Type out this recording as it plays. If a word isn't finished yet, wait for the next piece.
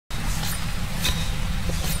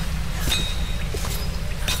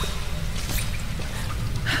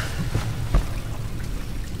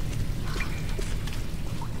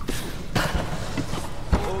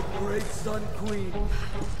Sun Queen.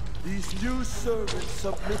 These new servants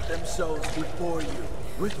submit themselves before you.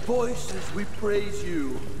 With voices we praise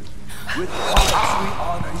you. With hearts we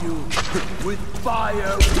honor you. With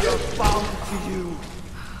fire we are bound to you.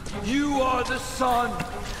 You are the sun.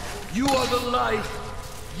 You are the light.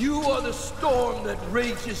 You are the storm that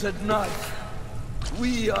rages at night.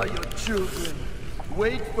 We are your children.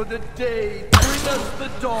 Wait for the day. Bring us the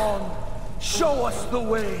dawn. Show us the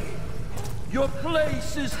way. Your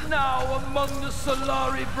place is now among the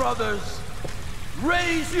Solari brothers.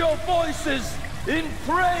 Raise your voices in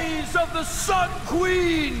praise of the Sun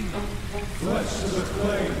Queen! Flesh to the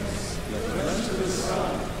flames, flesh to the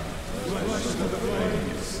sun, flesh to the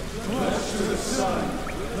flames, flesh to the sun,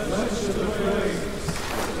 flesh to the flames,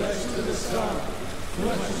 flesh to the sun,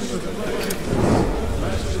 flesh to the flames,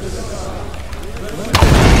 flesh to the sun, flesh to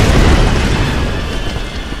the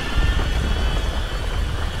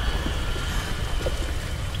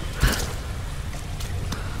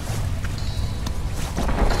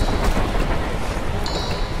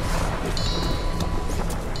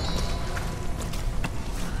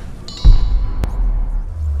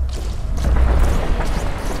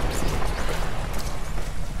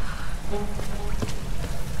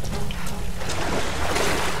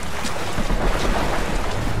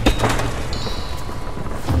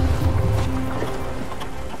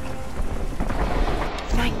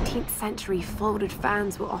 19th century folded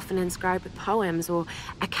fans were often inscribed with poems or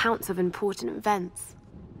accounts of important events.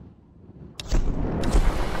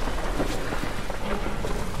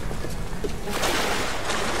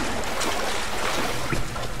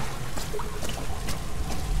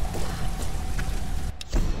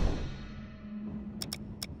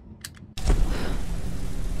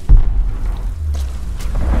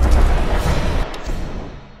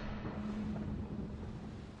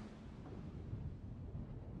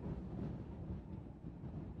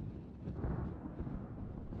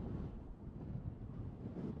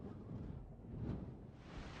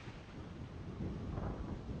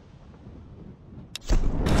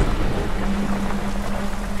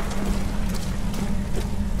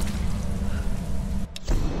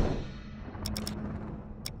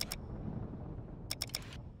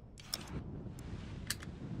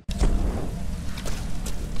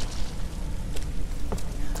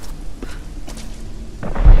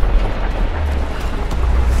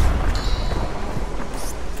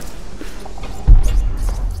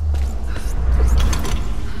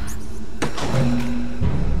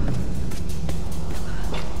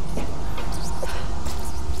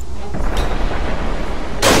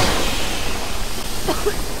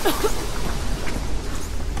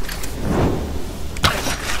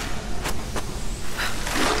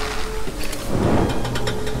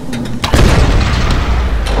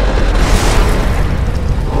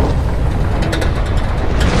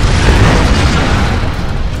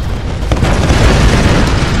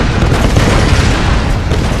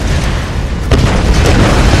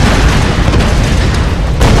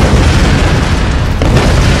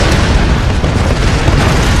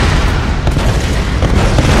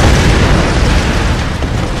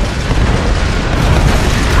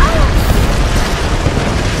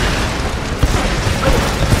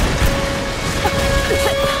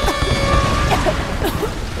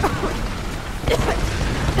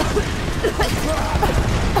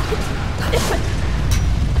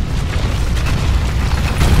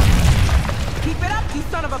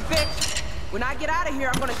 When I get out of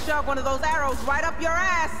here, I'm gonna shove one of those arrows right up your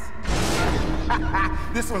ass!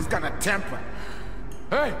 This one's got a temper.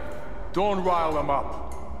 Hey! Don't rile him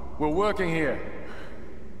up. We're working here.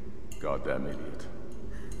 Goddamn idiot.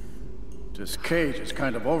 This cage is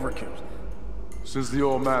kind of overkill. Since the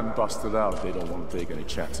old man busted out, they don't want to take any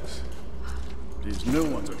chances. These new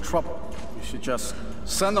ones are trouble. You should just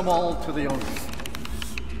send them all to the owner.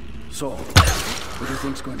 So, what do you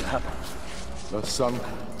think's going to happen? The Sun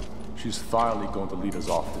Queen. She's finally going to lead us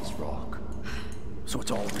off this rock. So it's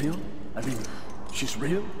all real? I mean, she's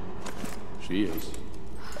real? She is.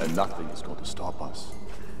 And nothing is going to stop us.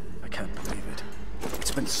 I can't believe it. It's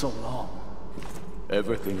been so long.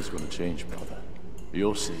 Everything is going to change, brother.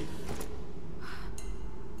 You'll see.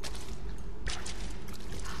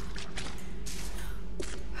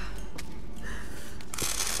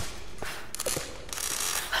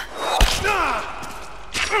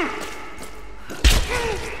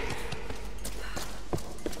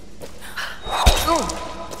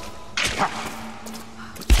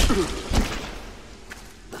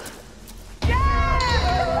 Yeah.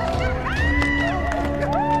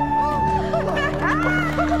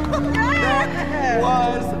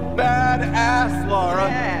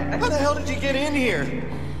 How the hell did you get in here?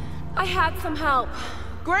 I had some help.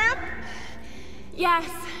 Gramp, Yes.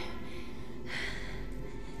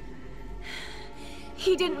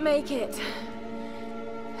 He didn't make it.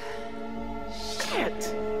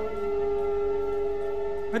 Shit!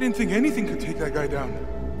 I didn't think anything could take that guy down.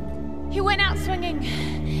 He went out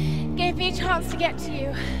swinging. Gave me a chance to get to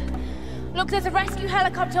you. Look, there's a rescue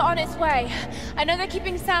helicopter on its way. I know they're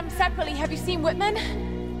keeping Sam separately. Have you seen Whitman?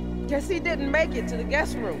 Guess he didn't make it to the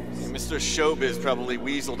guest rooms. Mr. Showbiz probably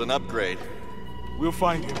weaseled an upgrade. We'll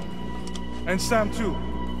find him. And Sam too.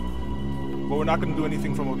 But we're not gonna do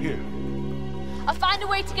anything from up here. I'll find a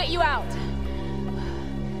way to get you out.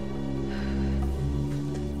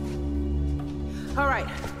 All right,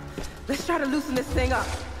 let's try to loosen this thing up.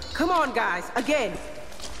 Come on, guys, again.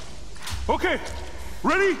 Okay,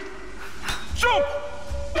 ready? Jump!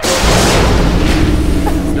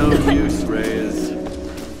 No use, Reyes.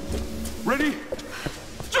 Ready?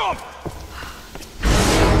 Jump!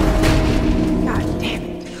 God damn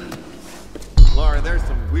it. Laura, there's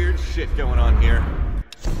some weird shit going on here.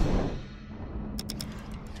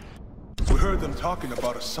 We heard them talking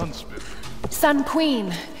about a sunspit. Sun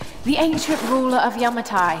Queen, the ancient ruler of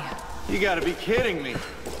Yamatai. You gotta be kidding me.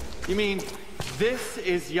 You mean, this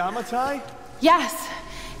is Yamatai? Yes,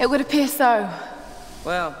 it would appear so.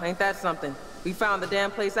 Well, ain't that something? We found the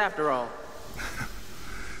damn place after all.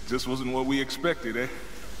 Just wasn't what we expected,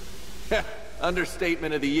 eh?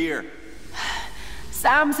 Understatement of the year.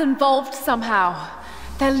 Sam's involved somehow.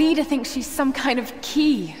 Their leader thinks she's some kind of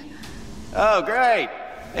key. Oh, great.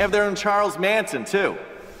 They have their own Charles Manson, too.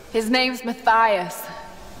 His name's Matthias.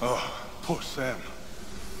 Oh, poor Sam.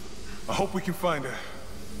 I hope we can find her.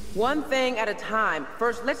 One thing at a time.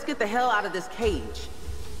 First, let's get the hell out of this cage.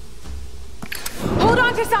 Hold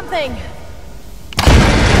on to something!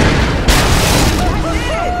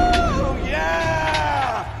 Oh,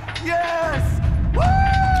 yeah! Yes! Woo!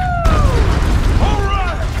 All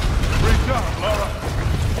right! Great job, Laura.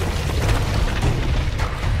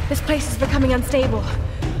 This place is becoming unstable.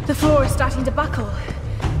 The floor is starting to buckle.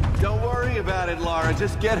 Don't worry about it, Laura.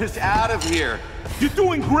 Just get us out of here. You're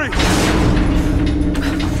doing great!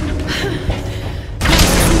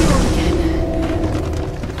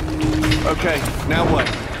 Okay, now what?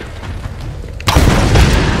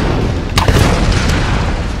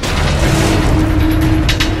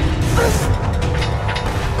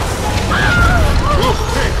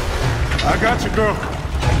 I got you, girl.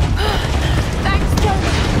 Thanks, Joe.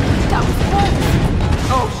 That was close.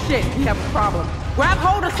 Oh shit, we have a problem. Grab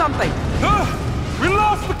hold of something. We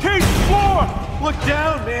lost the cage floor! Look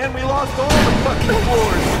down, man. We lost all the fucking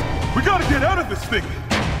floors. We gotta get out of this thing.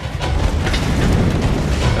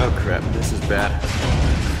 Oh crap, this is bad.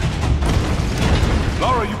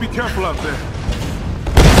 Laura, you be careful out there.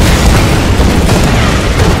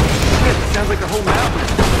 Shit, sounds like the whole mountain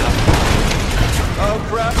is coming up. Oh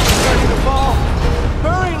crap, it's starting to fall.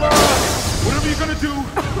 Hurry, Laura! Whatever you're gonna do,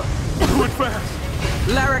 do it fast.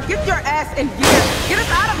 Lara, get your ass in gear. Get us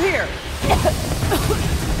out of here.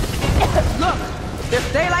 Look,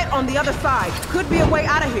 there's daylight on the other side. Could be a way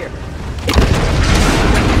out of here.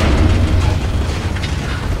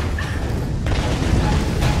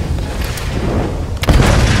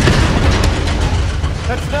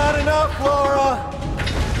 That's not enough, Laura!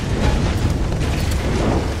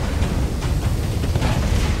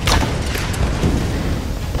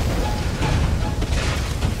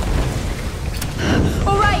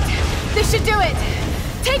 All right, this should do it.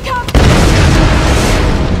 Take cover.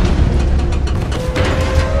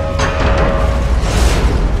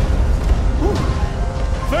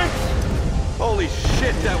 Thanks! Holy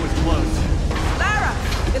shit, that was close. Lara,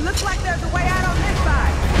 it looks like there's a way out on this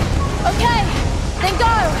side. Okay, then go.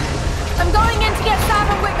 I'm going in to get Sam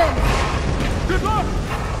and Whitman. Good luck!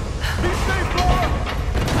 Be safe, Laura!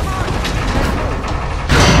 Come on!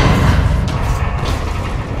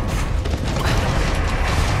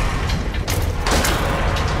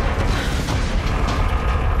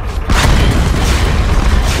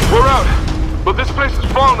 We're out, but this place is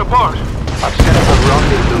falling apart. I've set up a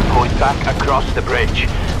rendezvous point back across the bridge.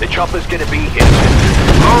 The chopper's gonna be instant.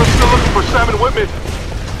 Laura's still looking for Sam and Whitman.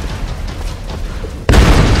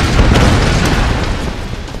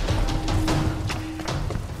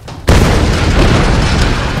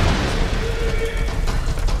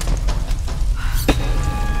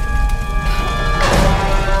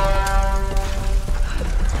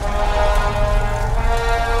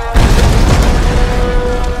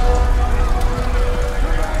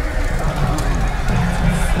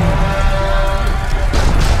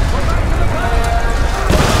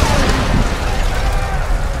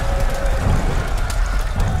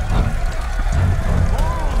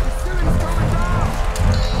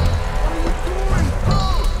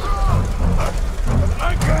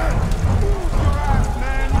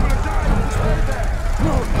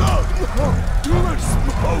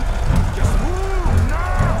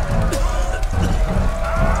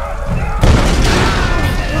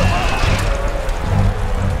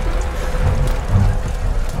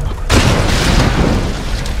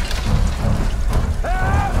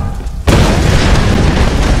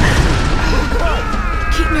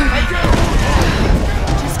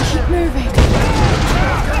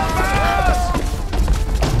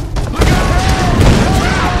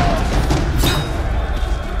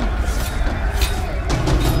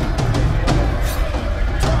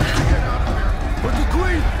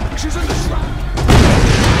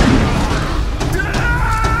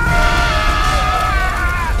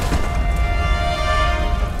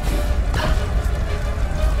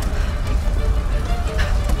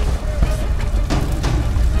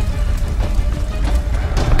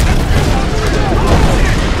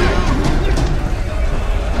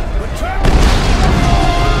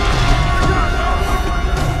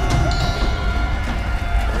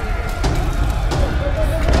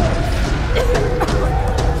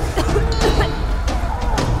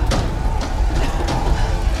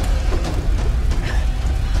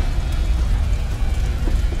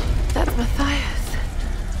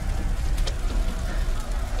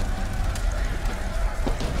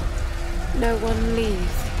 one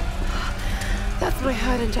leaves. That's what I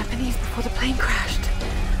heard in Japanese before the plane crashed.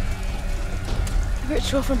 The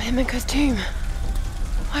ritual from Himiko's tomb.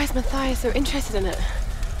 Why is Matthias so interested in it?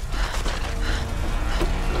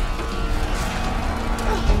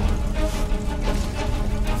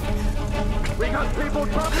 We got people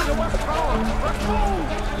trapped in the West Tower! Let's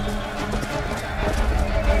move!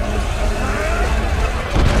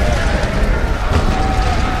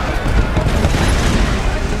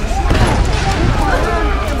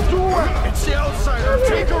 It's the outsider!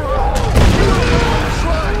 Take her out!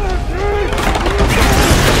 Try!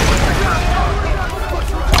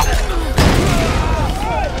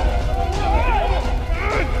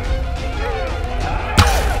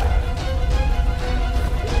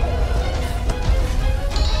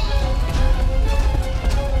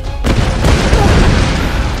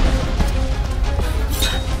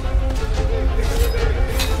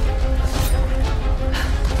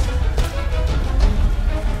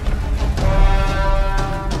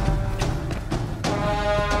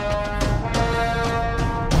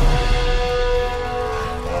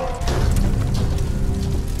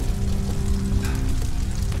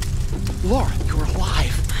 Laura, you're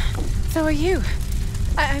alive. So are you.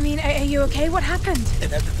 I mean, are you okay? What happened?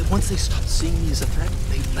 Once they stopped seeing me as a threat,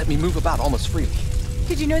 they let me move about almost freely.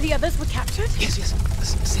 Did you know the others were captured? Yes.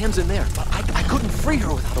 Sam's in there, but I couldn't free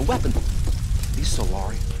her without a weapon. These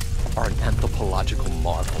Solari are an anthropological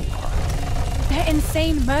marvel, Laura. They're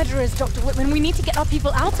insane murderers, Dr. Whitman. We need to get our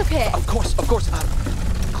people out of here. Of course.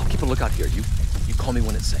 I'll keep a lookout here. You call me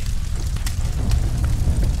when it's safe.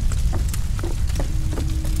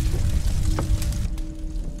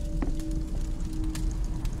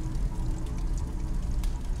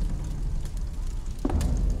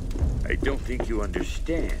 I don't think you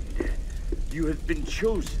understand. You have been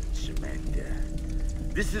chosen, Samantha.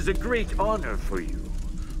 This is a great honor for you.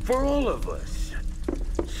 For all of us.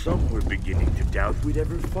 Some were beginning to doubt we'd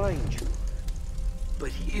ever find you. But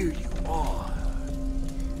here you are.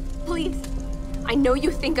 Please. I know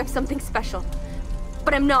you think I'm something special.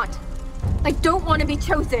 But I'm not. I don't want to be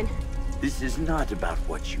chosen. This is not about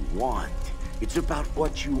what you want. It's about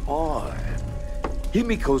what you are.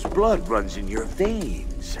 Himiko's blood runs in your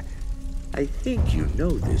veins. I think you know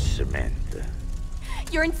this, Samantha.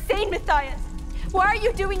 You're insane, Matthias. Why are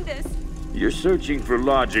you doing this? You're searching for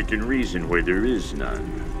logic and reason where there is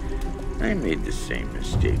none. I made the same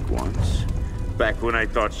mistake once. Back when I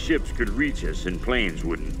thought ships could reach us and planes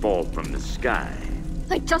wouldn't fall from the sky.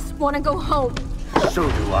 I just want to go home. So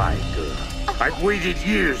do I, girl. I've waited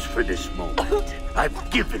years for this moment.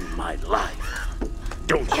 I've given my life.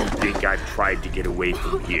 Don't you think I've tried to get away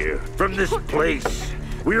from here? From this place?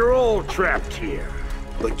 We're all trapped here.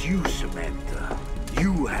 But you, Samantha,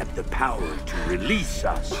 you have the power to release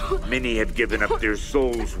us. Many have given up their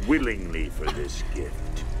souls willingly for this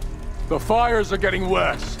gift. The fires are getting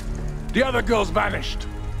worse. The other girl's vanished.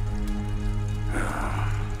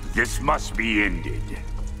 This must be ended.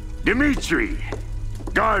 Dimitri,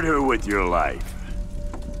 guard her with your life.